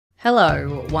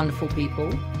Hello, wonderful people.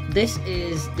 This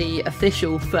is the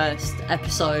official first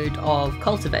episode of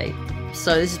CULTIV8.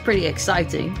 So this is pretty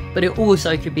exciting, but it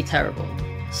also could be terrible.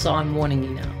 So I'm warning you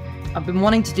now. I've been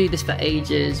wanting to do this for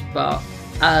ages, but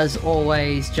as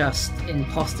always, just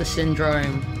imposter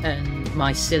syndrome and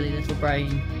my silly little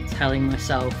brain telling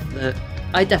myself that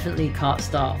I definitely can't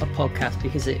start a podcast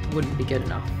because it wouldn't be good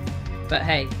enough. But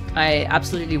hey, I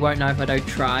absolutely won't know if I don't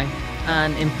try,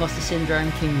 and imposter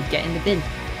syndrome can get in the bin.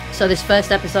 So this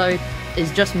first episode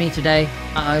is just me today.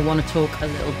 I want to talk a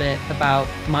little bit about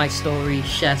my story,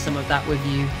 share some of that with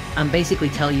you, and basically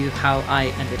tell you how I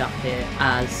ended up here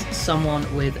as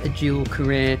someone with a dual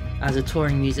career as a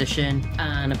touring musician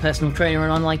and a personal trainer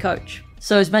and online coach.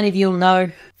 So as many of you'll know,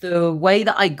 the way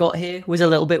that I got here was a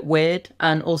little bit weird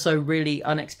and also really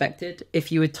unexpected.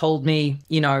 If you had told me,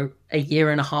 a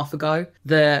year and a half ago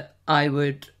that I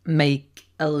would make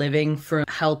a living from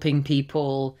helping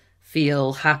people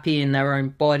feel happy in their own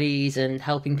bodies and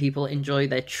helping people enjoy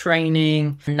their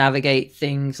training, navigate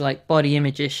things like body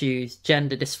image issues,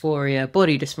 gender dysphoria,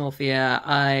 body dysmorphia,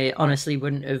 I honestly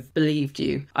wouldn't have believed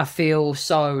you. I feel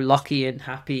so lucky and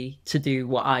happy to do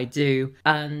what I do,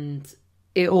 and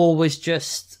it all was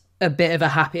just a bit of a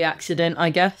happy accident, I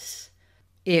guess.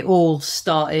 It all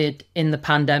started in the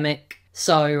pandemic.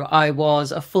 So I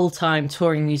was a full-time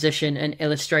touring musician and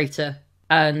illustrator,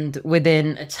 and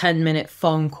within a 10-minute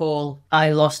phone call,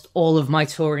 I lost all of my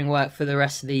touring work for the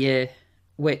rest of the year,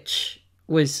 which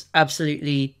was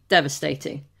absolutely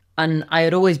devastating. And I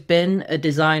had always been a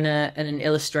designer and an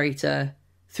illustrator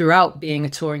throughout being a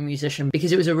touring musician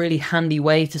because it was a really handy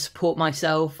way to support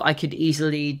myself. I could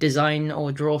easily design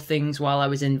or draw things while I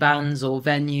was in bands or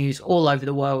venues all over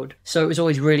the world. So it was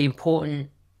always really important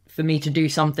for me to do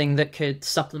something that could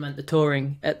supplement the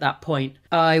touring at that point.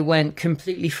 I went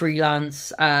completely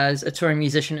freelance as a touring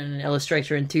musician and an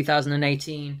illustrator in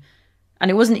 2018,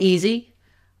 and it wasn't easy.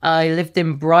 I lived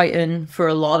in Brighton for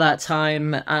a lot of that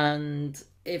time, and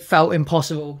it felt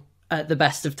impossible at the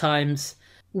best of times.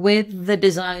 With the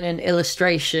design and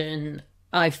illustration,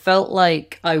 I felt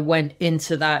like I went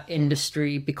into that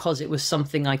industry because it was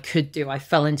something I could do. I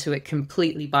fell into it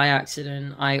completely by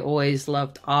accident. I always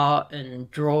loved art and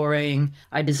drawing.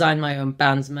 I designed my own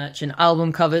band's merch and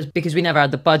album covers because we never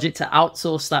had the budget to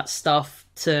outsource that stuff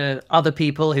to other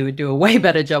people who would do a way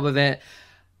better job of it.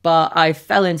 But I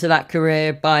fell into that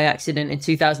career by accident in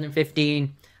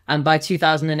 2015. And by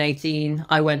 2018,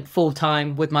 I went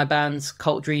full-time with my bands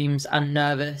Cult Dreams and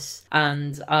Nervous,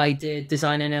 and I did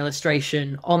design and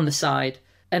illustration on the side.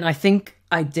 And I think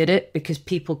I did it because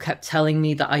people kept telling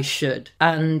me that I should.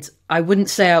 And I wouldn't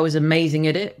say I was amazing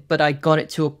at it, but I got it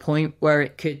to a point where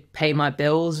it could pay my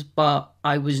bills, but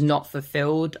I was not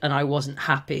fulfilled and I wasn't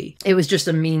happy. It was just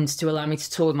a means to allow me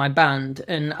to tour with my band.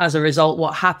 And as a result,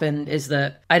 what happened is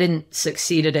that I didn't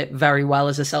succeed at it very well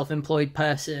as a self-employed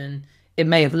person. It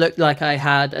may have looked like I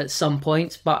had at some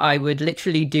points, but I would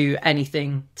literally do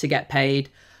anything to get paid.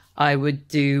 I would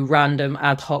do random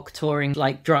ad hoc touring,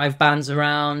 like drive bands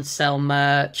around, sell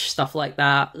merch, stuff like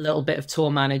that, a little bit of tour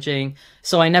managing.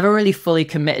 So I never really fully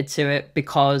committed to it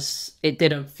because it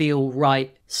didn't feel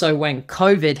right. So when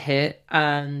COVID hit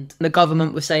and the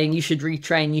government was saying, you should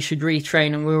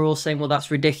retrain, and we were all saying, well,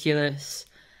 that's ridiculous,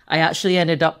 I actually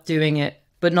ended up doing it.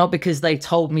 But not because they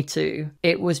told me to.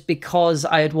 It was because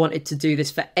I had wanted to do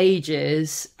this for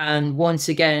ages. And once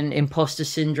again, imposter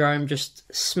syndrome just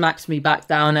smacked me back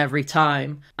down every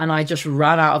time. And I just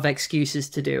ran out of excuses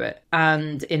to do it.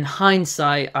 And in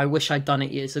hindsight, I wish I'd done it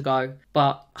years ago.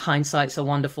 But hindsight's a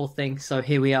wonderful thing. So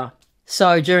here we are.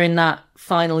 So during that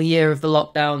final year of the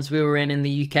lockdowns we were in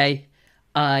the UK,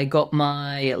 I got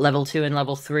my level 2 and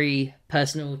level 3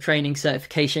 personal training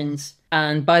certifications.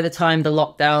 And by the time the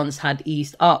lockdowns had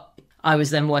eased up, I was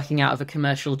then working out of a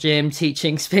commercial gym,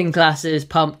 teaching spin classes,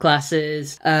 pump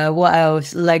classes, what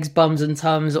else? Legs, bums and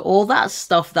tums, all that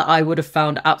stuff that I would have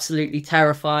found absolutely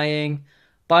terrifying.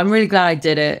 But I'm really glad I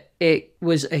did it. It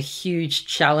was a huge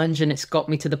challenge and it's got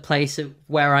me to the place of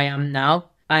where I am now.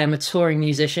 I am a touring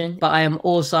musician, but I am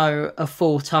also a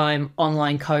full-time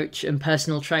online coach and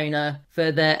personal trainer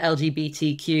for the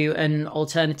LGBTQ and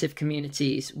alternative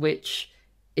communities, which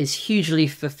is hugely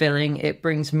fulfilling. It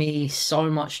brings me so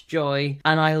much joy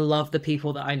and I love the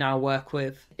people that I now work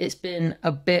with. It's been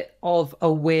a bit of a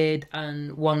weird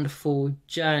and wonderful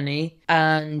journey,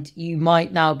 and you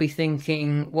might now be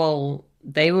thinking, well,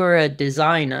 they were a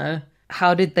designer.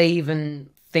 How did they even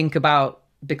think about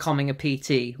becoming a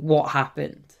PT? What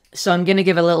happened? So I'm going to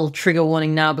give a little trigger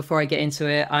warning now before I get into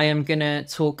it. I am going to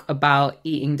talk about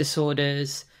eating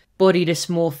disorders, body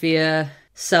dysmorphia,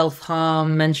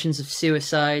 self-harm, mentions of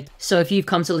suicide. So if you've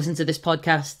come to listen to this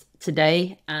podcast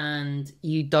today and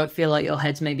you don't feel like your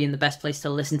head's maybe in the best place to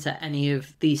listen to any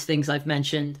of these things I've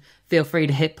mentioned, feel free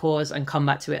to hit pause and come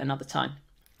back to it another time.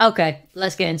 Okay,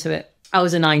 let's get into it. I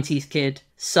was a 90s kid,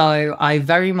 so I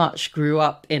very much grew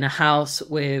up in a house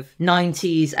with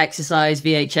 90s exercise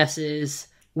VHSs,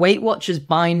 Weight Watchers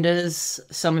binders.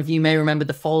 Some of you may remember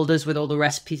the folders with all the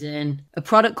recipes in. A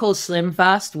product called Slim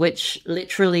Fast, which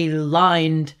literally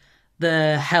lined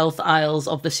the health aisles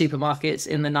of the supermarkets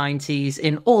in the 90s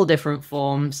in all different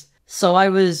forms. So I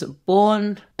was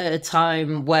born at a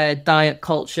time where diet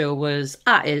culture was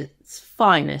at its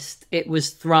finest. It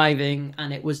was thriving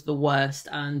and it was the worst,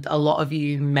 and a lot of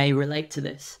you may relate to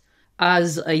this.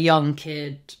 As a young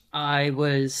kid, I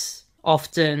was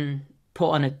often put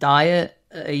on a diet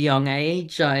at a young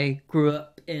age. I grew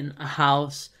up in a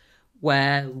house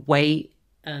where weight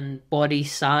and body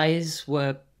size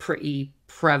were pretty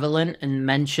prevalent and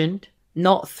mentioned,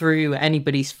 not through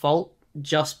anybody's fault,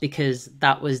 just because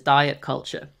that was diet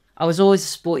culture. I was always a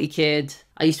sporty kid.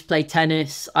 I used to play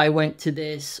tennis. I went to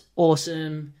this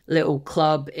awesome little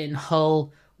club in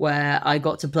Hull where I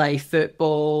got to play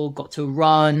football, got to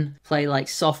run, play like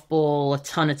softball, a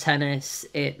ton of tennis.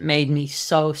 It made me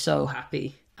so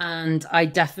happy. And I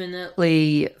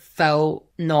definitely felt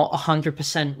not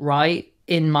 100% right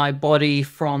in my body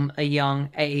from a young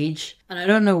age. And I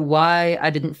don't know why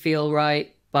I didn't feel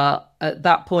right, but at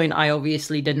that point, I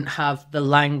obviously didn't have the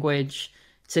language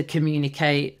to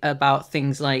communicate about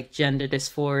things like gender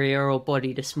dysphoria or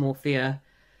body dysmorphia.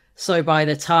 So by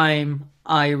the time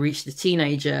I reached a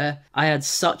teenager, I had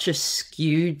such a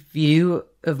skewed view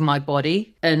of my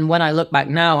body. And when I look back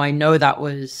now, I know that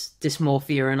was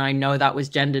dysmorphia and I know that was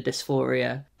gender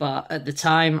dysphoria. But at the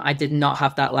time, I did not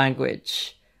have that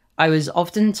language. I was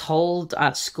often told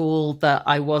at school that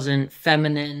I wasn't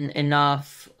feminine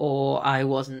enough or I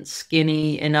wasn't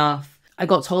skinny enough. I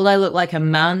got told I looked like a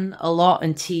man a lot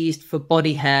and teased for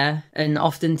body hair and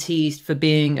often teased for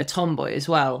being a tomboy as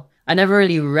well. I never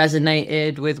really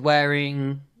resonated with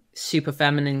wearing super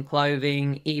feminine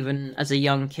clothing, even as a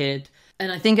young kid.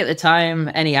 And I think at the time,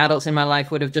 any adults in my life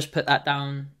would have just put that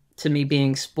down to me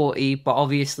being sporty, but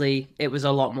obviously it was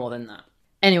a lot more than that.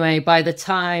 Anyway, by the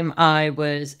time I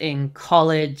was in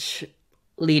college,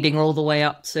 leading all the way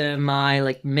up to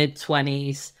my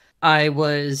mid-20s, I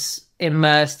was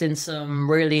immersed in some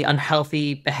really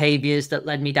unhealthy behaviors that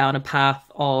led me down a path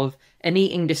of an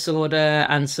eating disorder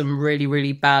and some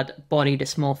really bad body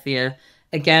dysmorphia.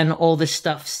 Again, all this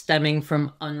stuff stemming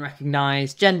from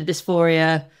unrecognized gender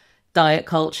dysphoria, diet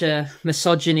culture,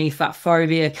 misogyny, fat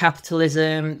phobia,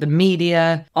 capitalism, the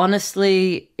media.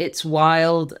 Honestly, it's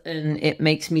wild and it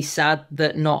makes me sad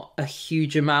that not a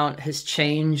huge amount has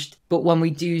changed. But when we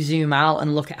do zoom out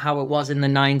and look at how it was in the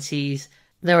 90s,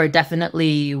 there are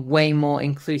definitely way more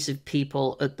inclusive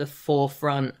people at the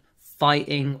forefront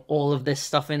fighting all of this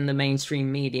stuff in the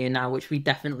mainstream media now, which we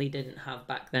definitely didn't have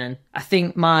back then. I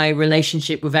think my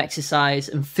relationship with exercise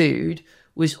and food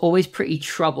was always pretty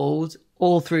troubled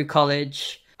all through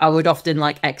college. I would often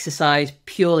exercise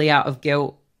purely out of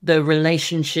guilt. The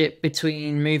relationship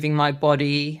between moving my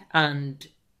body and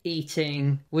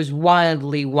eating was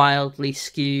wildly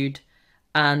skewed.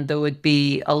 And there would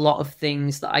be a lot of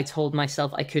things that I told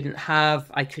myself I couldn't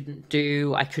have, I couldn't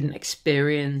do, I couldn't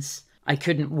experience, I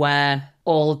couldn't wear,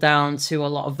 all down to a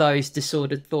lot of those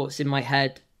disordered thoughts in my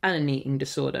head and an eating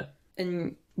disorder.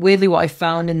 And weirdly, what I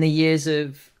found in the years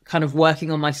of kind of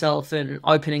working on myself and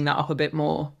opening that up a bit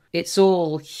more, it's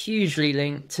all hugely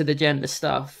linked to the gender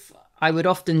stuff. I would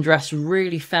often dress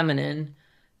really feminine,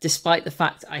 despite the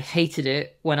fact I hated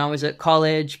it when I was at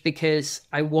college, because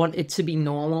I wanted to be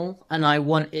normal and I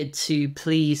wanted to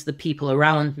please the people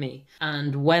around me.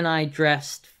 And when I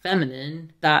dressed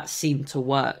feminine, that seemed to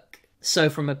work. So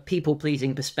from a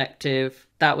people-pleasing perspective,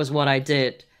 that was what I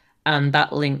did. And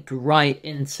that linked right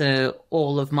into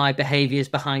all of my behaviors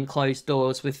behind closed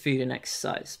doors with food and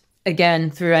exercise. Again,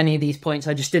 through any of these points,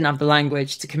 I just didn't have the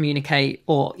language to communicate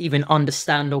or even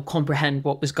understand or comprehend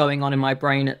what was going on in my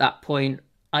brain at that point.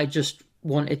 I just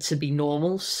wanted to be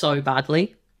normal so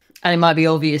badly. And it might be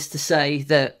obvious to say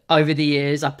that over the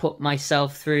years, I put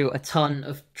myself through a ton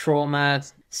of trauma,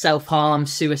 self-harm,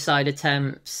 suicide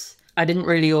attempts. I didn't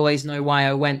really always know why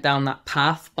I went down that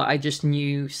path, but I just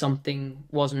knew something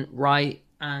wasn't right.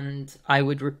 And I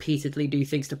would repeatedly do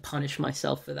things to punish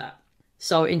myself for that.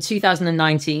 So in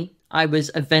 2019, I was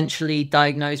eventually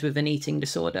diagnosed with an eating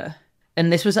disorder.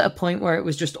 And this was at a point where it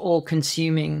was just all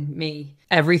consuming me.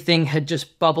 Everything had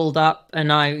just bubbled up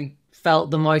and I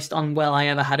felt the most unwell I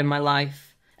ever had in my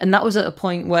life. And that was at a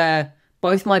point where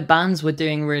both my bands were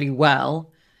doing really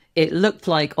well. It looked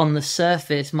like on the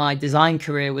surface, my design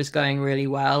career was going really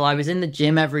well. I was in the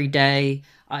gym every day.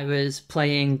 I was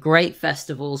playing great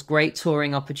festivals, great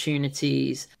touring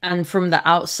opportunities. And from the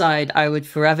outside, I would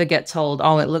forever get told,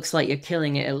 oh, it looks like you're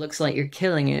killing it. It looks like you're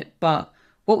killing it. But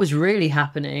what was really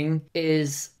happening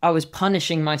is I was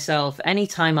punishing myself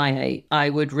anytime I ate. I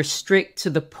would restrict to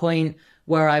the point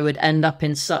where I would end up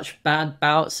in such bad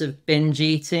bouts of binge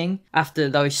eating after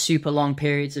those super long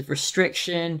periods of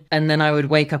restriction. And then I would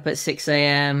wake up at 6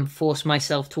 a.m., force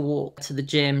myself to walk to the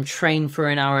gym, train for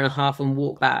an hour and a half and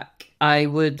walk back. I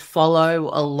would follow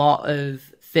a lot of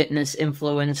fitness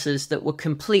influencers that were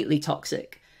completely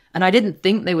toxic. And I didn't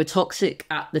think they were toxic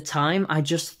at the time. I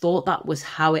just thought that was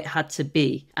how it had to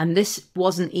be. And this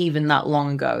wasn't even that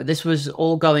long ago. This was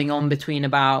all going on between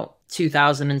about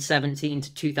 2017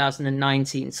 to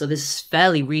 2019. So this is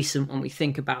fairly recent when we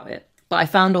think about it. But I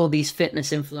found all these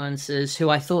fitness influencers who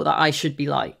I thought that I should be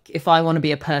like. If I want to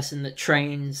be a person that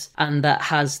trains and that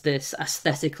has this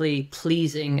aesthetically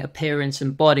pleasing appearance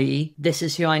and body, this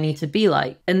is who I need to be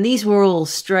like. And these were all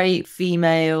straight,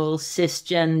 female,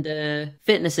 cisgender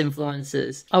fitness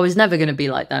influencers. I was never going to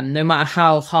be like them, no matter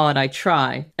how hard I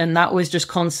try. And that was just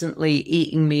constantly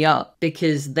eating me up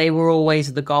because they were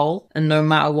always the goal. And no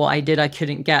matter what I did, I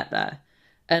couldn't get there.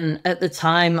 And at the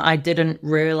time, I didn't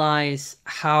realize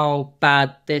how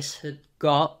bad this had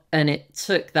got. And it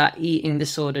took that eating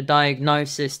disorder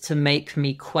diagnosis to make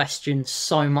me question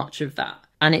so much of that.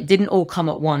 And it didn't all come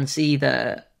at once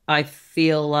either. I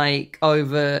feel like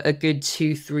over a good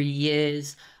 2-3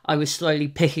 years, I was slowly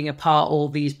picking apart all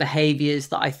these behaviors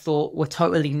that I thought were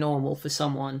totally normal for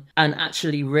someone and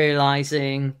actually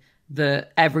realizing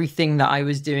that everything that I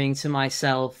was doing to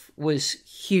myself was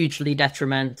hugely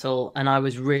detrimental and I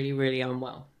was really, really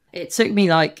unwell. It took me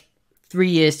like 3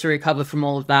 years to recover from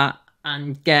all of that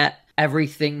and get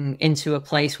everything into a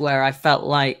place where I felt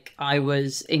like I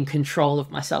was in control of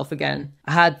myself again.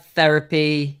 I had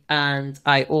therapy and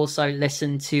I also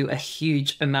listened to a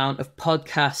huge amount of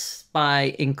podcasts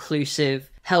by inclusive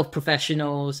health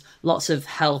professionals, lots of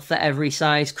health at every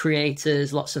size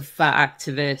creators, lots of fat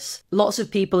activists, lots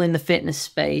of people in the fitness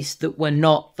space that were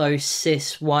not those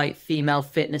cis white female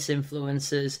fitness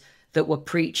influencers that were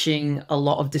preaching a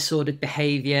lot of disordered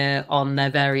behavior on their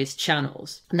various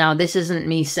channels. Now, this isn't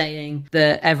me saying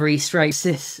that every straight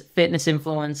cis fitness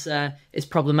influencer is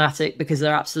problematic, because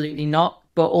they're absolutely not.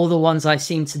 But all the ones I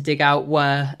seemed to dig out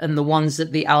were, and the ones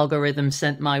that the algorithm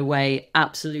sent my way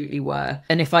absolutely were.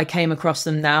 And if I came across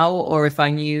them now, or if I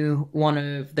knew one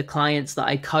of the clients that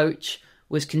I coach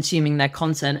was consuming their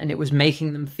content and it was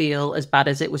making them feel as bad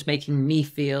as it was making me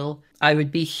feel, I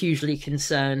would be hugely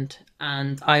concerned.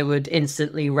 And I would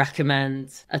instantly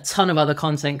recommend a ton of other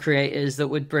content creators that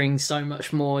would bring so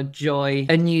much more joy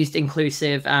and used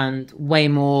inclusive and way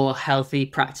more healthy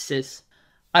practices.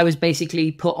 I was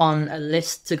basically put on a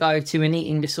list to go to an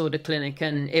eating disorder clinic,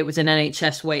 and it was an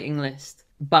NHS waiting list.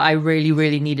 But I really,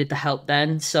 really needed the help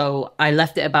then. So I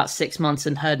left it about 6 months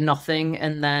and heard nothing.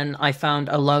 And then I found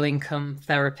a low-income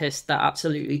therapist that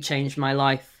absolutely changed my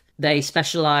life. They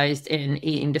specialized in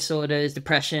eating disorders,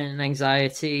 depression,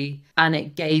 anxiety, and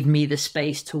it gave me the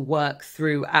space to work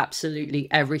through absolutely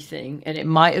everything. And it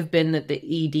might have been that the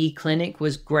ED clinic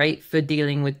was great for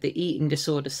dealing with the eating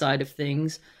disorder side of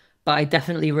things, but I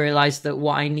definitely realized that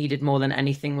what I needed more than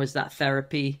anything was that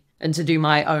therapy and to do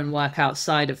my own work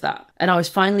outside of that. And I was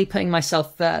finally putting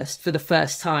myself first for the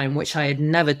first time, which I had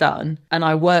never done. And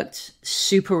I worked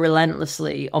super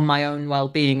relentlessly on my own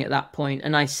well-being at that point.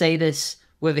 And I say this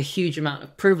with a huge amount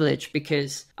of privilege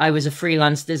because I was a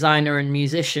freelance designer and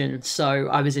musician, so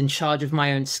I was in charge of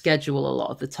my own schedule a lot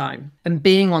of the time. And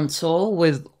being on tour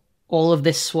with all of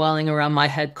this swirling around my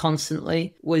head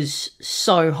constantly was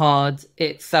so hard.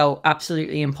 It felt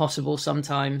absolutely impossible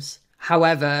sometimes.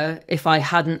 However, if I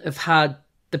hadn't have had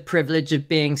the privilege of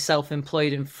being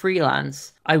self-employed and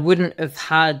freelance, I wouldn't have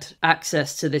had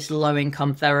access to this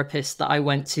low-income therapist that I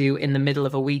went to in the middle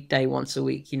of a weekday once a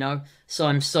week, you know? So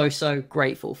I'm so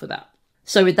grateful for that.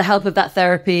 So with the help of that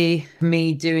therapy,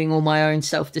 me doing all my own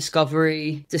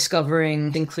self-discovery,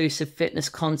 discovering inclusive fitness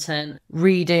content,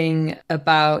 reading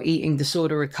about eating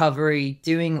disorder recovery,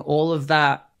 doing all of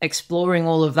that, exploring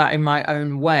all of that in my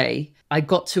own way, I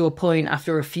got to a point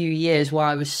after a few years where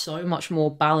I was so much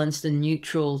more balanced and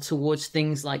neutral towards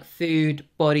things like food,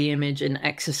 body image, and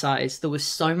exercise. There was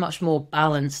so much more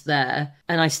balance there.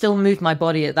 And I still moved my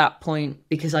body at that point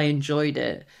because I enjoyed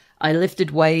it. I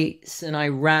lifted weights and I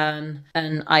ran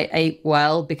and I ate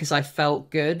well because I felt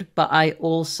good, but I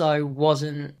also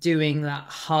wasn't doing that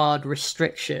hard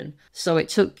restriction. So it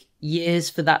took years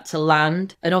for that to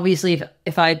land. And obviously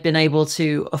if I'd been able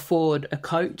to afford a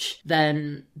coach,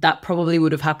 then that probably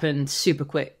would have happened super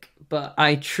quick. But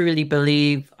I truly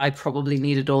believe I probably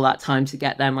needed all that time to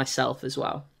get there myself as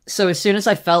well. So as soon as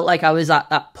I felt like I was at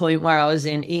that point where I was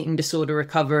in eating disorder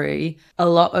recovery, a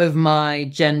lot of my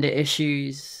gender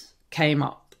issues came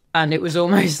up. And it was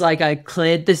almost like I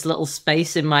cleared this little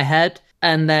space in my head.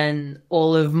 And then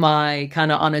all of my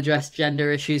kind of unaddressed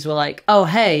gender issues were like, oh,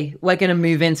 hey, we're going to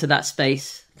move into that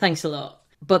space. Thanks a lot.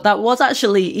 But that was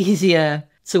actually easier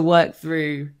to work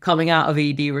through coming out of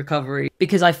ED recovery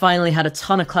because I finally had a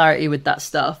ton of clarity with that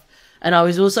stuff. And I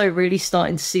was also really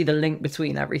starting to see the link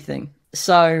between everything.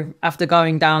 So after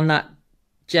going down that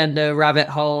gender rabbit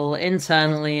hole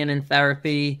internally and in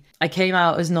therapy, I came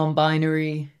out as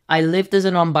non-binary. I lived as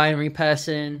a non-binary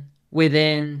person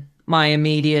within my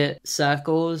immediate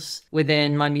circles,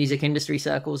 within my music industry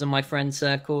circles and my friend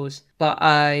circles. But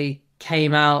I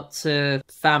came out to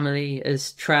family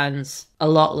as trans a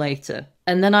lot later.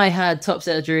 And then I had top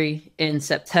surgery in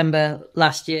September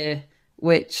last year,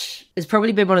 which has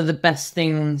probably been one of the best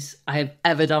things I have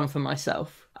ever done for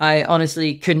myself. I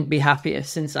honestly couldn't be happier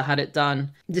since I had it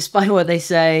done. Despite what they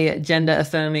say, gender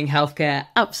affirming healthcare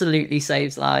absolutely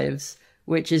saves lives,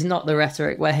 which is not the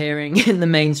rhetoric we're hearing in the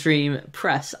mainstream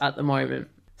press at the moment.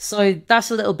 So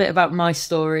that's a little bit about my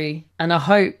story, and I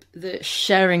hope that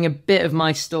sharing a bit of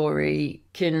my story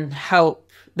can help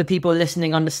the people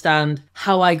listening understand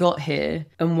how I got here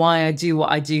and why I do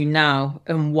what I do now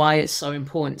and why it's so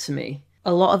important to me.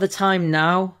 A lot of the time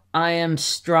now, I am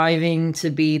striving to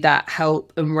be that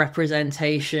help and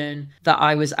representation that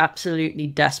I was absolutely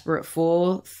desperate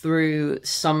for through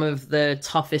some of the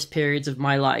toughest periods of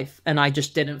my life, and I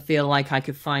just didn't feel like I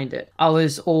could find it. I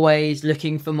was always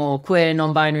looking for more queer,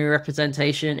 non-binary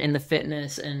representation in the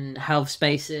fitness and health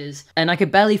spaces, and I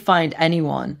could barely find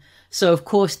anyone. So of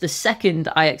course, the second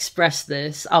I expressed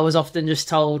this, I was often just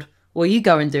told, well, you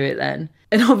go and do it then.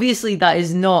 And obviously that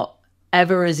is not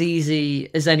ever as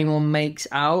easy as anyone makes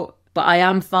out, but I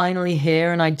am finally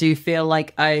here, and I do feel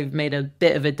like I've made a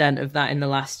bit of a dent of that in the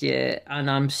last year, and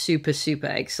I'm super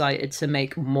excited to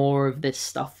make more of this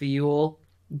stuff for you all.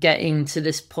 Getting to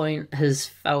this point has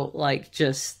felt like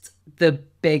just the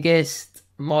biggest,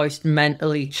 most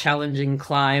mentally challenging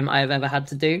climb I've ever had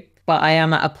to do. But I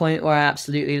am at a point where I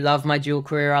absolutely love my dual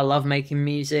career. I love making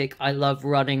music. I love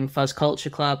running Fuzz Culture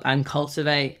Club and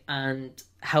CULTIV8 and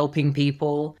helping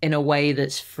people in a way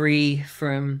that's free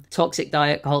from toxic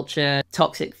diet culture,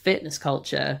 toxic fitness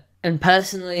culture. And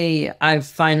personally, I've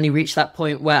finally reached that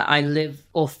point where I live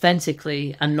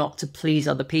authentically and not to please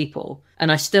other people.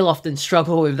 And I still often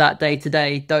struggle with that day to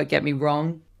day, don't get me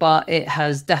wrong, but it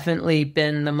has definitely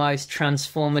been the most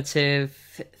transformative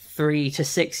 3 to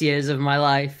 6 years of my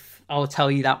life. I'll tell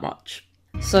you that much.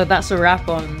 So that's a wrap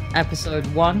on episode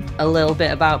 1. A little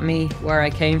bit about me, where I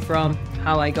came from,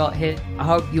 how I got here. I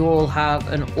hope you all have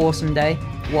an awesome day,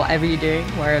 whatever you're doing,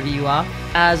 wherever you are.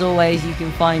 As always, you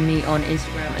can find me on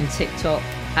Instagram and TikTok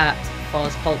at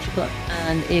Fuzz Culture Club.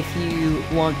 And if you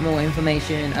want more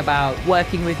information about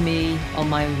working with me on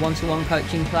my one-to-one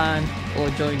coaching plan or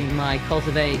joining my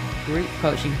CULTIV8 group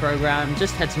coaching program,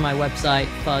 just head to my website,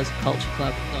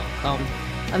 fuzzcultureclub.com.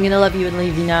 I'm going to love you and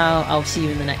leave you now. I'll see you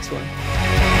in the next one.